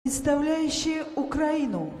Представляющие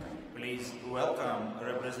Украину. Please welcome,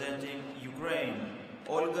 representing Ukraine,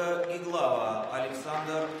 Olga GIGLAVA,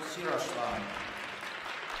 Aleksandr, SIROSHTAN.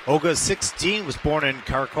 Olga, 16, was born in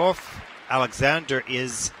Kharkov. Aleksandr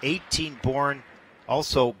is 18,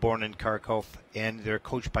 also born in Kharkov, and they're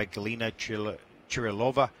coached by Galina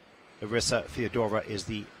Chirilova. Larissa Fyodorova is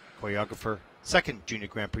the choreographer. Second Junior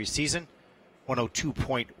Grand Prix season.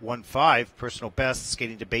 102.15 personal best,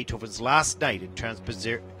 skating to Beethoven's Last Night in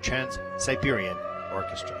Trans-Siberian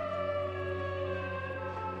Orchestra.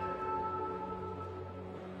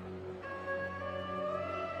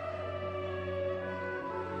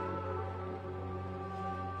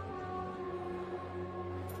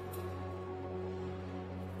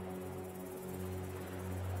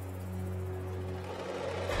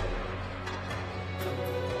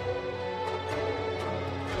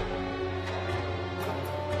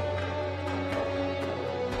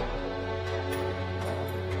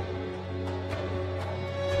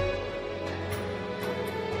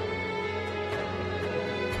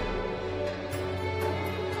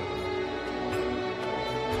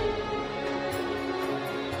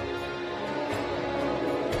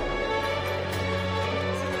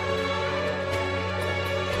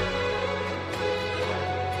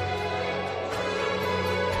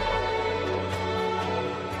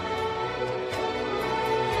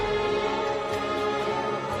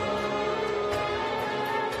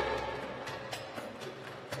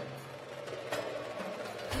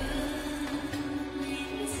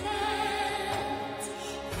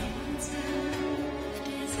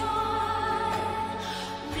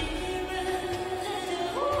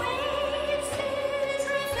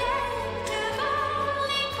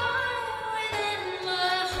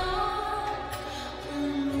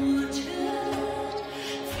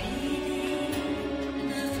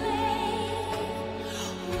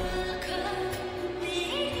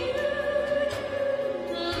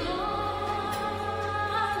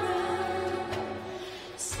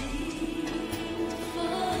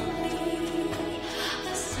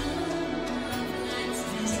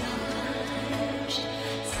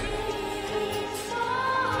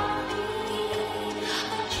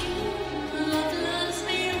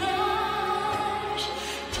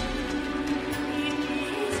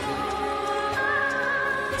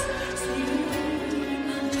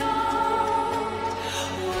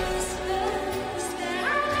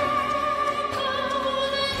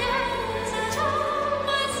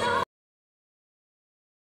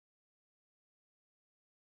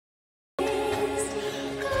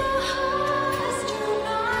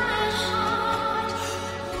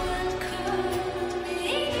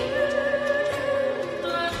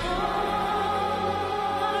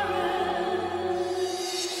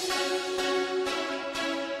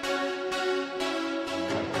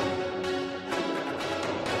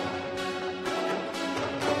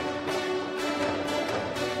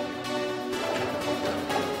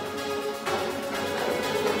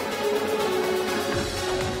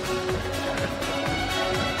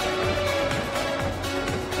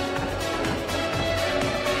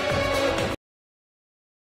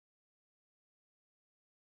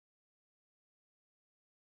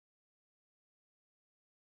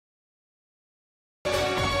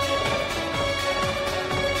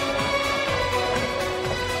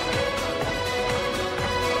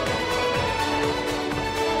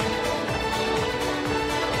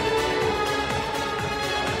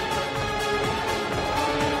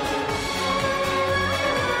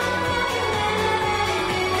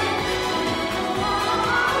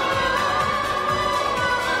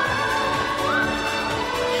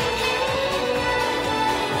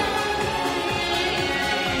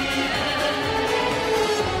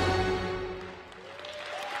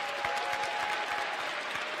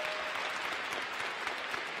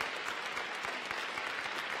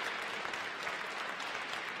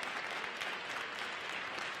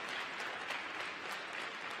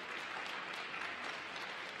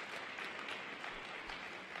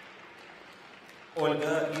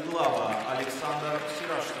 Olga GIGLAVA, Aleksandr,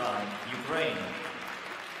 SIROSHTAN, Ukraine.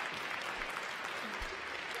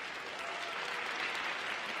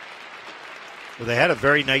 Well, they had a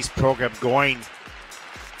very nice program going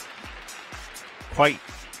quite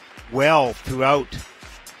well throughout.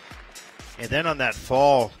 And then on that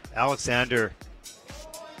fall, Aleksandr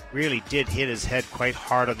really did hit his head quite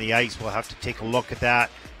hard on the ice. We'll have to take a look at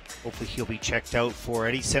that. Hopefully he'll be checked out for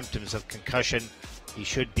any symptoms of concussion. He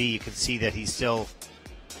should be. You can see that he's still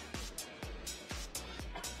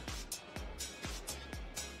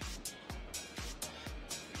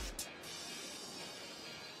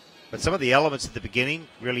but some of the elements at the beginning,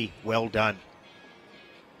 really well done.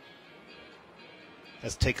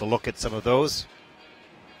 Let's take a look at some of those.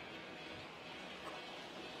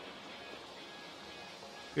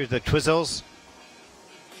 Here's the twizzles.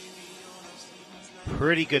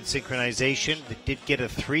 Pretty good synchronization. They did get a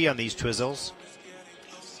 3 on these twizzles.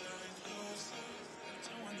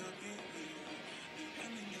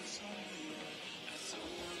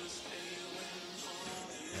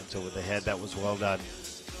 Hands over the head, that was well done.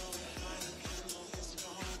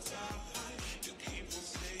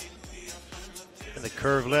 And the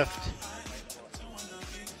curve lift.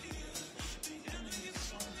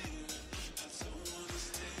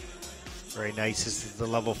 Very nice. This is the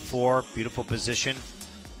level 4. Beautiful position.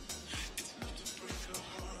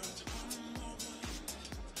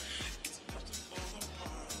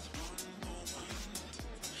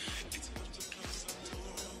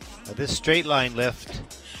 Now this straight line lift,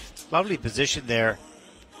 lovely position there.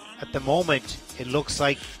 At the moment, it looks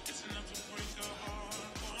like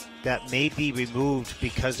that may be removed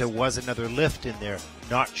because there was another lift in there.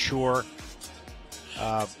 Not sure.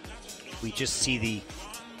 We just see the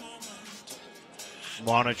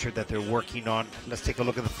monitor that they're working on. Let's take a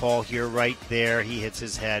look at the fall here. Right there, he hits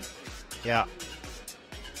his head. Yeah.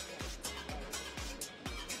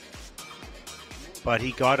 But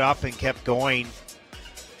he got up and kept going.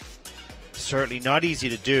 Certainly not easy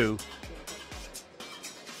to do.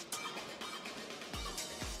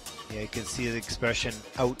 Yeah, you can see the expression,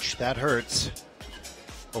 ouch, that hurts.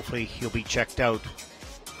 Hopefully he'll be checked out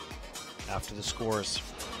after the scores.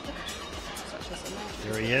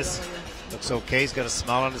 There he is. Looks okay. He's got a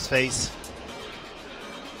smile on his face.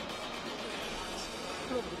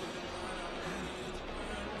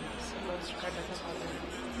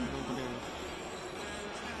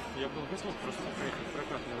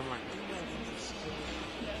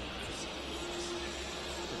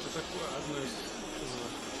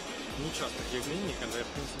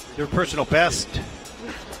 Your personal best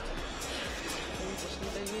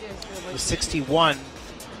was 61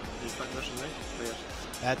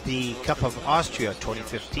 at the Cup of Austria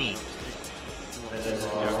 2015.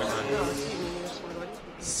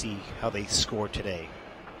 Let's see how they score today.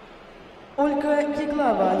 Olga,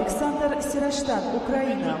 GIGLAVA, Aleksandr, SIROSHTAN,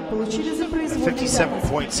 Украина получили за произвол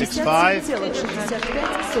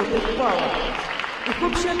 57,65 баллов. Их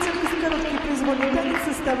общая оценка за короткий произвольный танец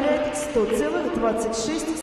составляет 100,26